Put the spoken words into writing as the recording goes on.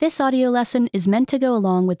This audio lesson is meant to go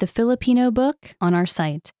along with the Filipino book on our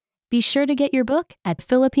site. Be sure to get your book at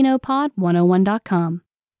filipinopod101.com.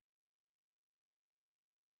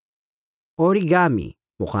 Origami,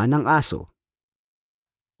 mukha ng aso.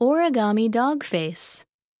 Origami dog face.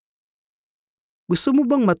 Gusto mo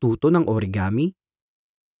bang matuto ng origami?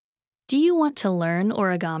 Do you want to learn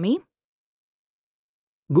origami?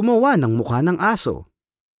 Gumawa ng mukha ng aso.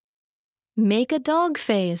 Make a dog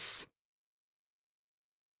face.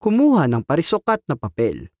 Kumuha ng parisukat na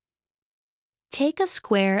papel. Take a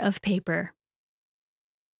square of paper.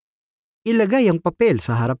 Ilagay ang papel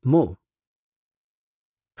sa harap mo.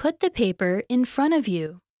 Put the paper in front of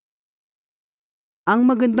you. Ang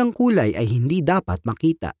magandang kulay ay hindi dapat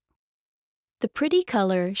makita. The pretty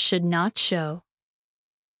color should not show.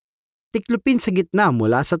 Tiklupin sa gitna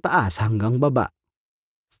mula sa taas hanggang baba.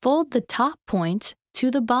 Fold the top point to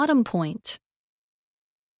the bottom point.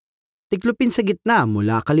 Tiklupin sa gitna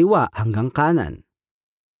mula kaliwa hanggang kanan.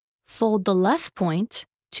 Fold the left point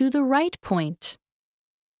to the right point.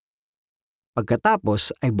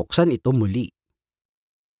 Pagkatapos ay buksan ito muli.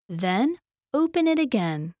 Then, open it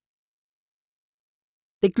again.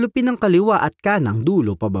 Tiklupin ang kaliwa at kanang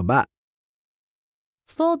dulo pababa.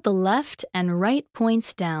 Fold the left and right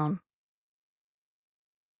points down.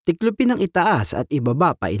 Tiklupin ang itaas at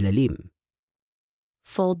ibaba pa ilalim.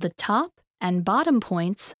 Fold the top and bottom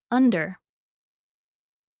points under.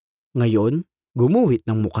 Ngayon, gumuhit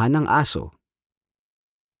ng mukha ng aso.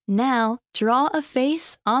 Now, draw a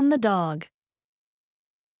face on the dog.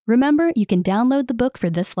 Remember, you can download the book for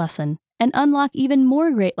this lesson and unlock even more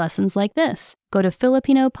great lessons like this. Go to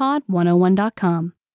filipinopod101.com.